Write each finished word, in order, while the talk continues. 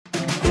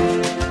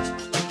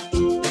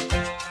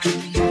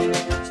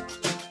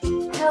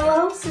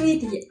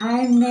Hi,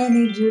 I'm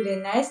Nanny Julie.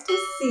 Nice to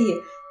see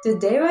you.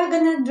 Today we're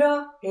gonna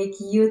draw a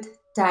cute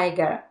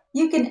tiger.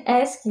 You can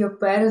ask your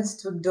parents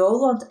to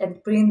download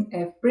and print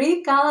a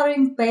free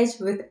coloring page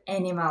with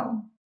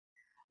animal.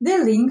 The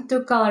link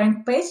to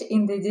coloring page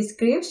in the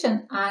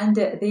description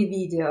under the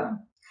video.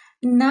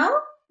 Now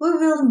we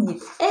will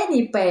need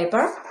any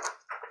paper,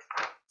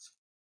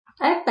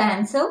 a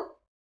pencil,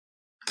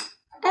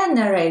 an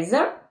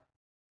eraser,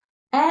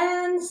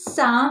 and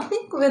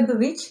something with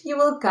which you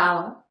will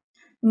color.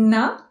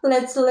 Now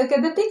let's look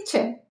at the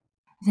picture.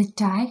 The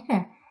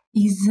tiger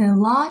is the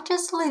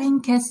largest living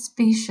cat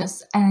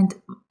species and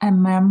a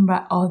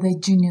member of the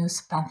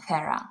genus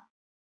Panthera.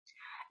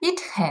 It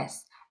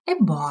has a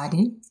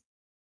body,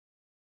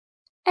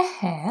 a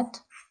head,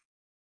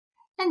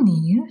 an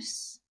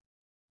ears,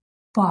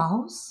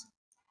 paws,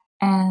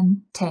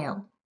 and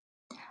tail.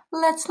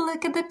 Let's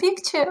look at the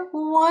picture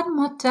one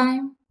more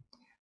time.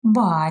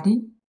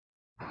 Body,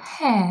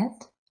 head,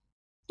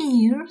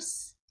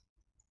 ears,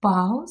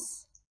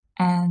 paws,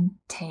 and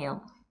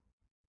tail.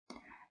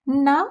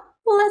 Now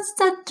let's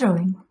start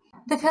drawing.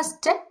 The first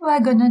step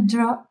we're gonna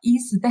draw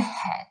is the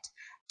head.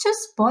 Choose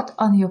spot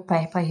on your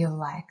paper you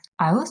like.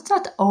 I will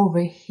start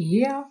over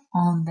here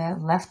on the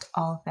left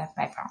of the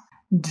paper.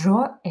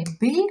 Draw a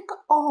big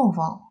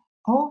oval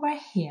over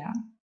here.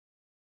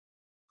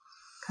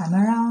 Come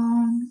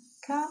around,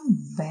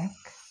 come back,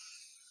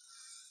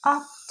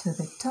 up to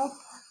the top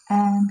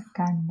and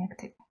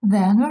connect it.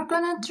 Then we're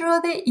gonna draw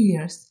the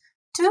ears.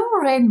 Two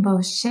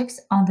rainbow shapes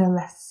on the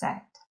left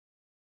side.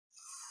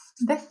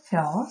 The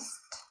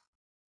first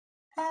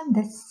and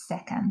the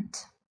second.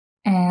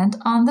 And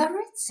on the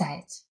right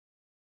side,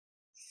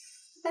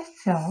 the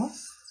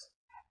first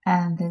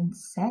and then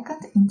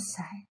second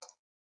inside.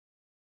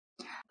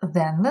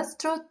 Then let's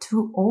draw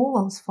two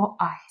ovals for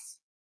eyes.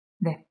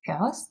 The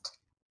first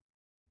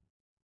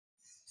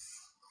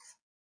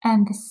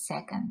and the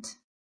second.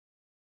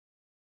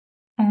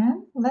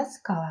 And let's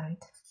color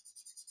it.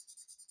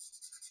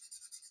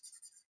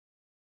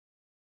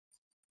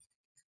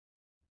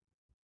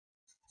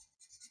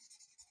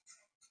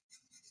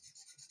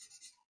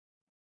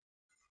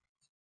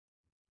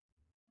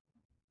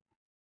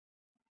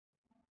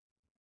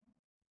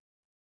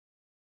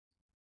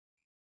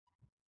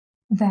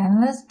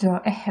 Then let's draw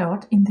a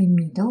heart in the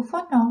middle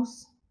for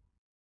nose.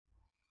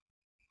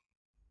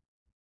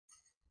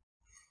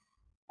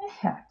 A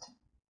heart.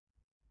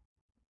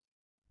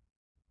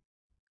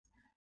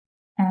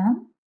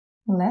 And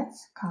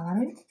let's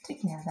color it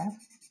together.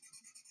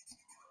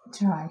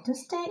 Try to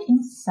stay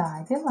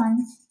inside the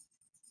lines.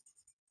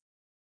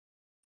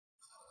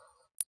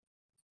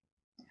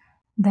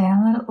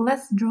 Then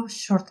let's draw a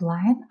short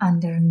line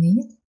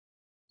underneath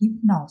its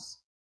nose.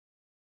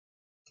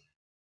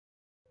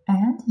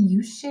 And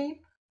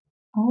U-shape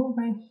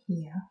over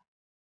here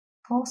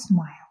for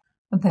smile.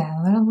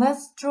 Then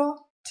let's draw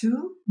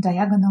two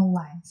diagonal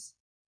lines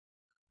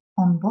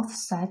on both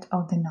sides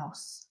of the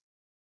nose.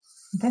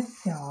 The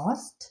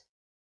first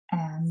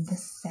and the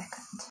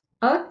second.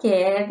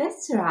 Okay,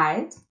 that's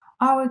right.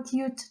 Our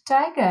cute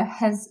tiger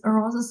has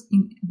roses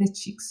in the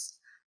cheeks.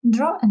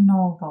 Draw an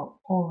oval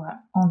over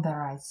on the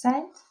right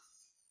side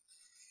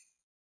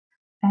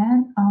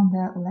and on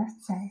the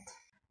left side.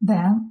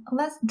 Then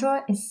let's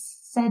draw a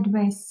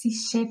sideways C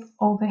shape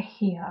over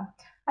here.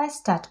 I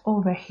start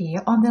over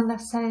here on the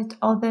left side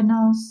of the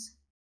nose.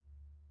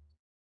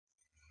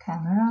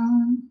 Come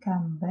around,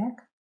 come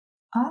back,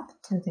 up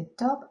to the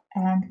top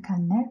and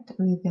connect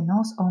with the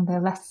nose on the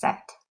left side.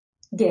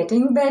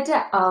 Getting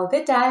better all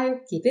the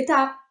time. Keep it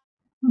up.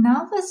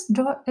 Now let's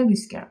draw a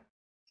whisker.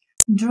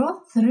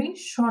 Draw three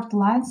short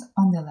lines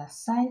on the left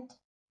side.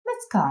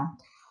 Let's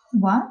count.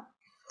 1,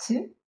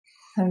 2,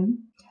 3.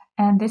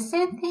 And the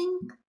same thing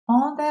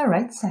on the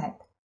right side.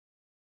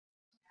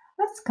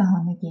 Let's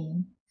count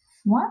again.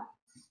 1,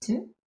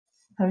 2,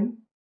 3.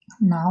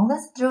 Now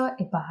let's draw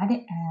a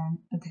body and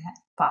the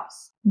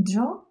paws.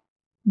 Draw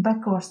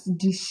backwards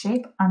G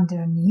shape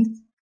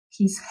underneath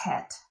his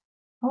head.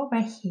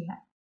 Over here.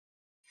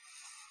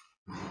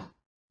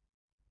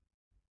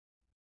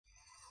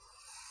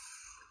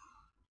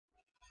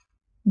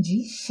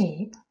 G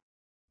shape.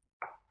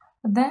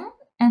 Then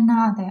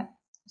another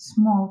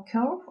small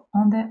curve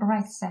on the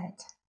right side.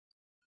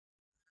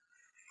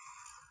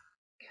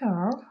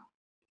 Curve.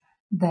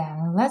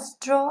 Then let's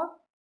draw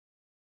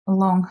a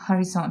long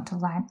horizontal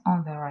line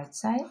on the right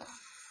side.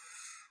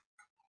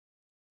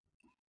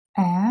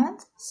 And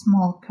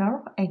small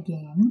curve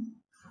again.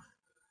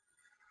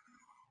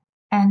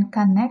 And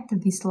connect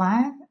this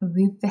line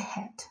with the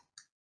head.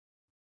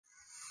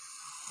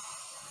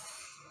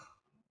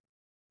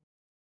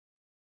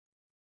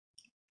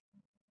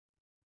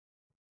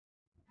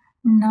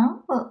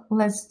 Now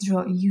let's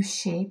draw U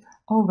shape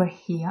over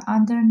here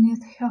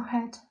underneath her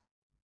head.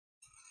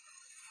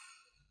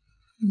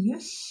 U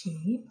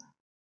shape.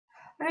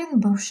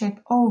 Rainbow shape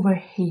over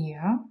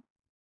here.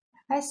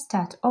 I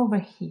start over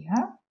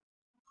here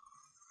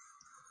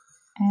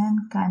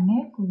and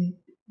connect with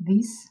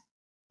this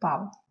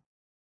paw.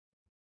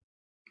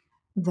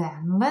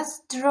 Then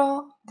let's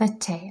draw the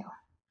tail.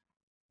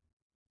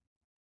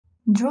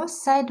 Draw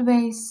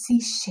sideways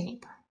C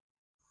shape.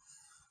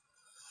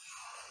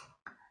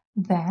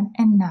 Then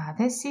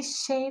another C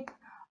shape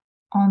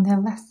on the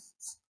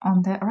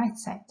right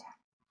side.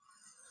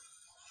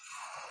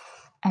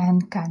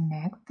 And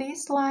connect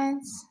these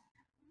lines.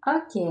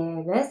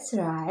 Okay, that's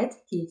right.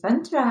 Keep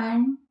on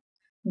trying.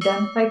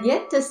 Don't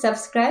forget to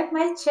subscribe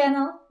my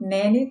channel,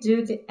 Nanny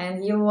Julie,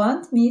 and you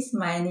won't miss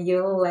my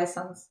new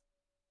lessons.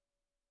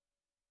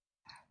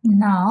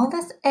 Now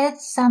let's add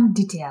some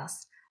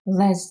details.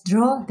 Let's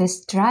draw the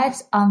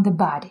stripes on the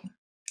body.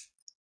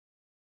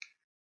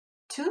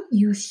 Two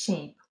U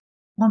shape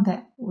on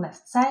the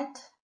left side,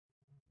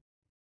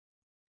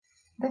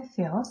 the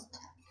first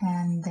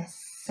and the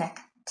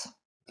second,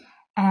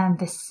 and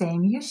the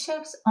same U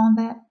shapes on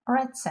the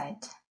right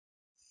side,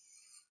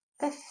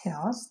 the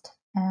first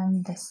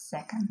and the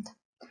second.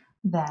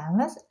 Then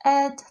let's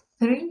add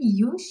three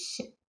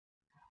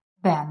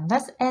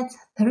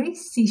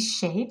C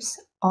shapes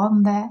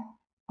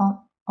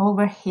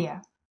over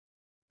here.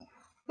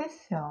 The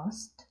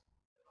first,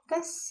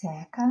 the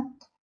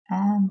second,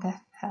 and the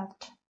third.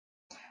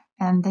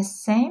 And the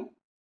same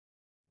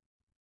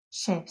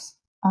shapes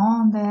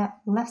on the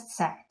left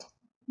side,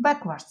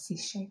 backward C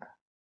shape.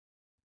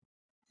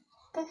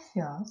 The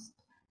first,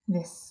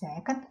 the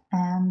second,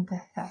 and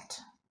the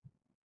third.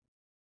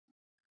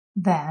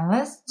 Then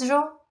let's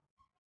draw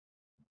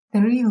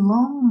three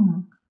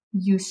long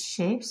U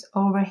shapes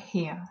over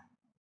here.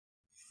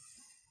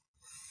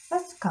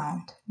 Let's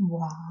count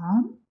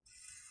 1,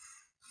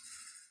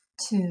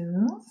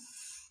 2,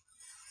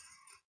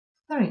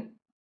 3.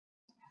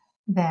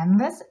 Then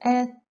let's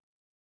add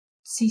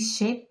C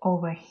shape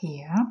over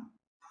here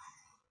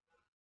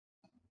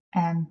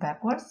and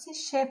backward C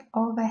shape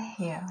over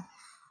here.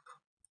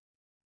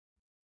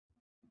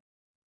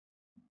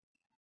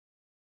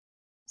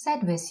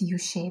 Sideways U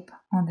shape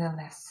on the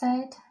left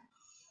side,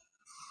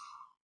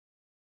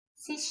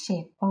 C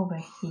shape over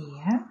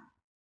here,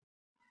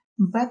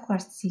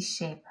 backward C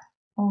shape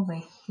over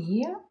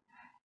here,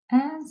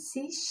 and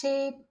C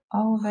shape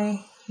over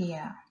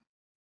here.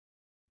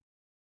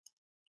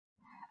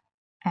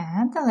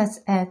 And let's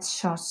add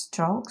short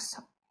strokes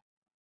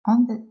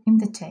in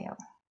the tail.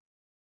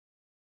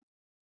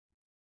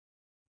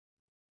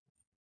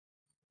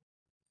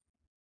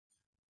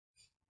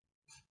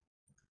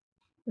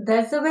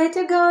 That's the way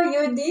to go.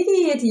 You did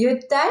it. Your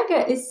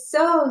tiger is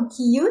so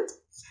cute.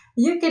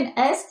 You can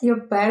ask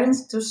your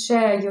parents to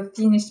share your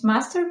finished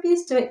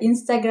masterpiece to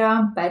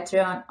Instagram,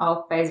 Patreon,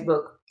 or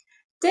Facebook.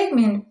 Tag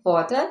me in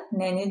photo,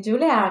 Nanny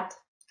Julie Art.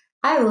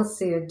 I will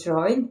see your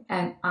drawing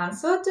and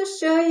answer to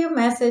share your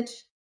message.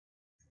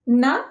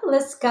 Now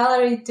let's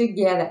color it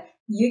together.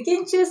 You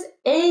can choose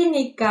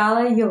any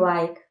color you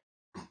like.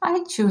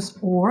 I choose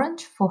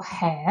orange for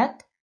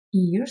head,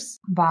 ears,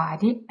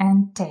 body,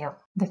 and tail.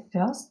 The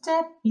first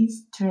step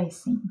is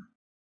tracing.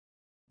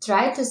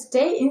 Try to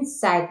stay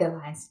inside the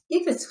lines.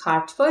 If it's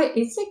hard for you,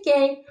 it's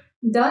okay.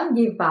 Don't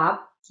give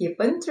up. Keep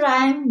on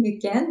trying. You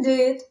can do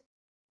it.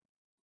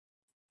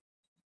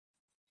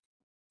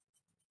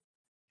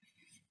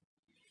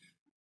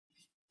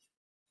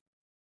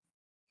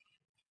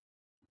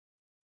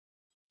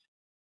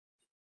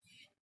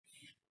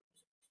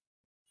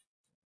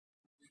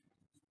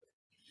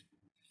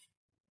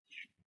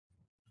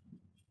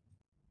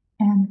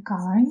 And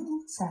coloring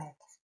inside.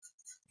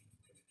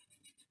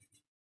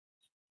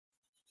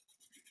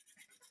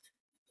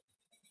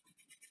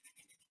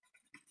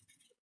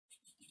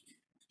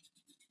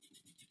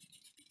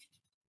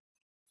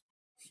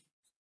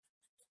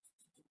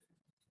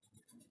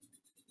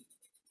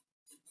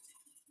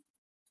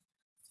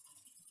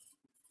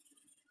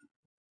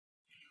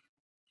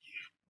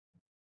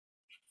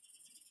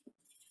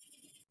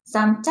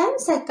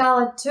 Sometimes I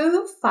color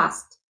too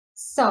fast.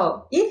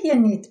 So, if you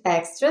need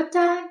extra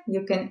time,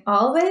 you can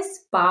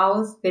always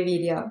pause the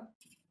video.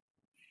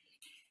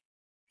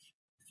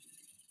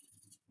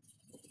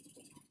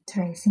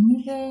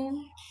 Tracing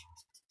again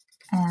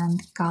and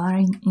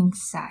coloring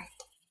inside.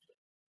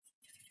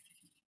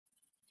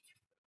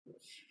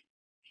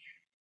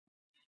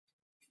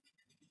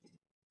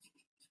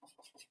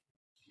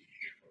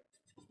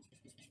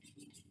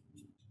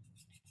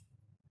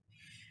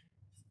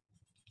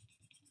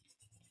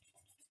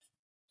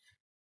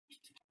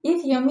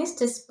 If you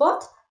missed a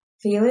spot,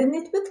 fill in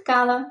it with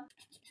color.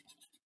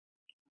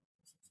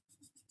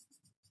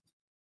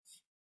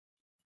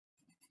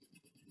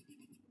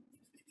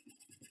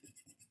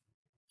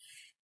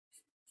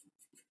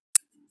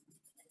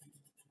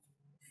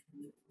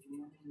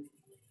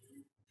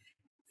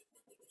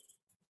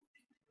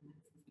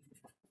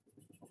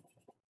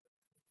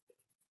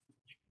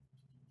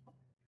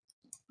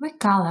 We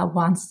color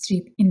one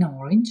strip in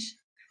orange,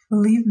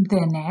 leave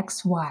the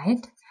next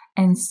white,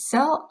 and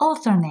so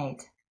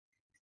alternate.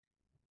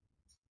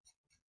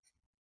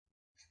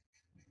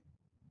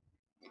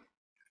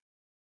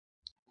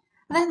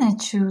 Then I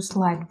choose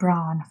light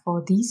brown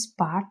for this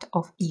part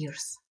of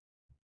ears.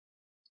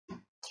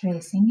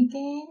 Tracing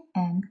again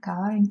and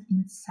coloring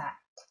inside.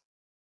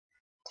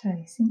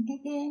 Tracing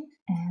again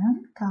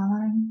and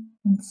coloring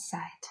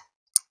inside.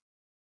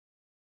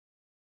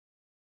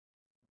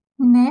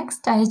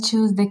 Next, I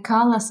choose the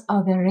colors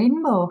of the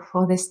rainbow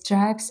for the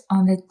stripes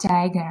on the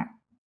tiger.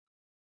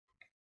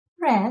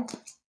 Red,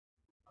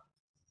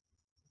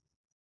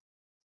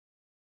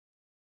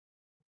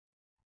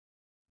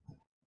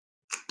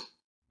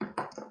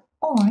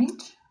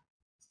 orange,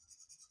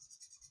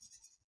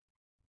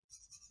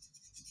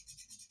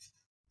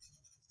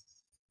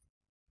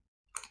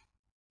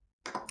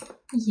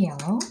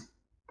 yellow,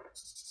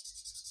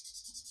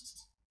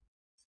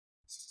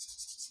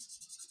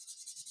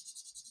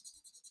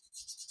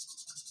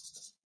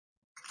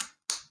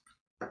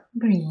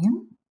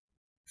 green,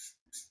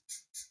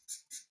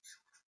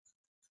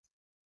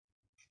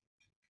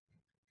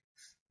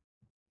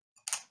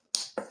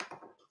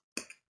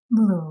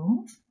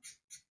 blue,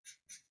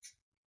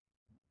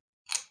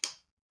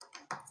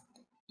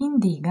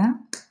 indigo.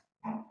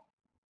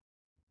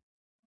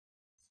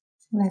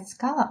 Let's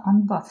color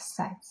on both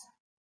sides.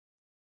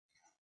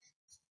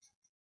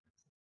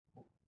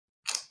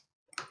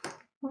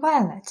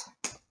 Violet.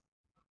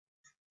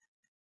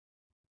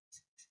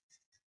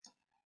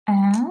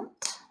 And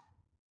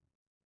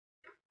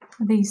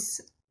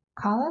these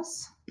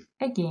colors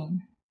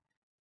again.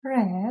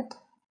 Red,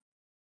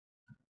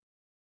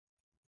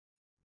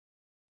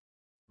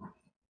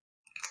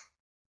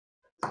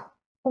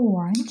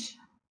 orange,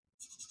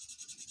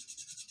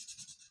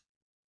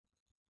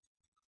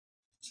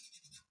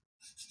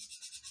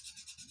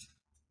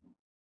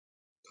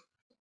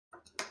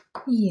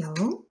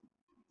 yellow,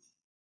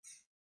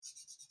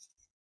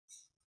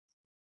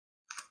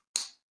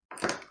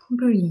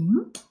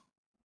 green,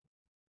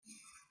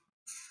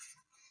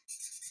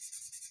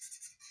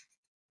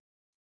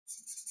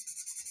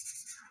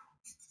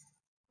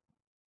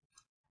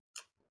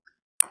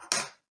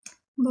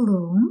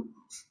 blue,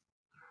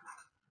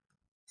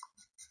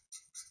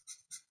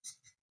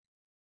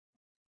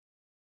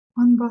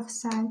 on both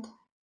sides,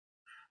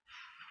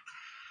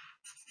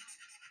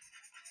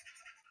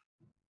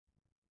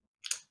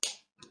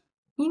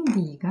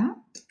 indigo,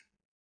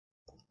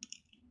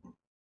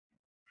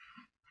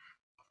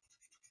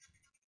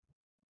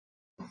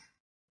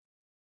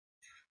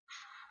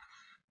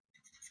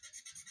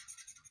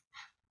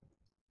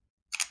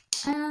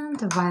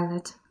 and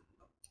violet.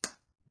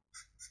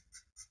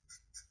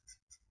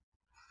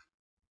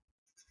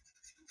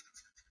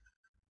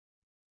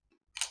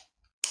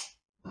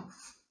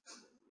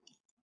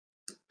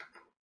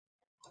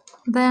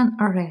 Then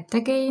red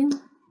again,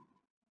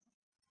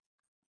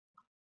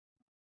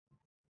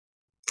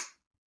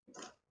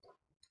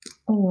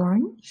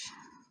 orange,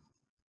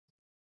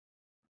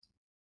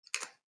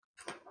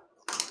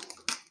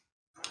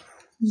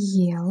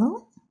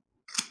 yellow,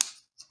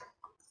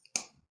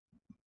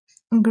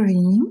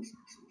 green,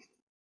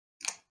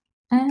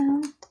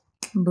 and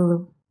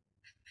blue.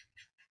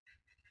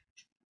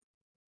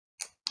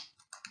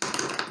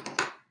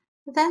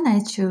 Then I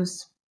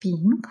choose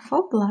pink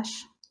for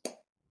blush.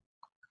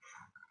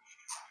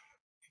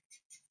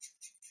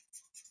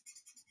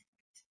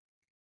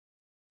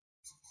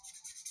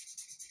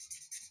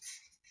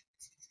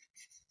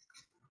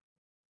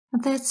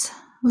 Let's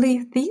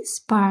leave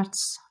these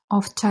parts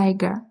of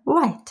tiger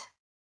white.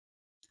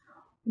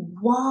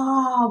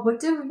 Wow,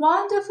 what a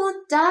wonderful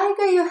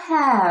tiger you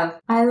have!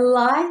 I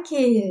like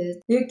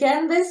it! You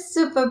can be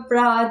super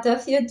proud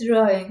of your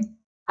drawing.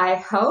 I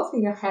hope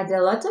you had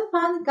a lot of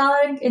fun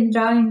coloring and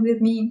drawing with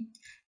me.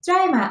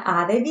 Try my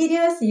other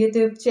videos,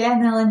 YouTube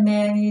channel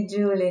Nanny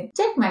Julie.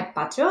 Check my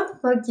Patreon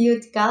for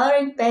cute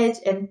coloring page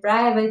and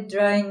private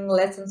drawing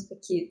lessons for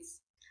kids.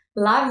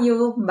 Love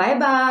you! Bye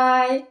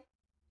bye!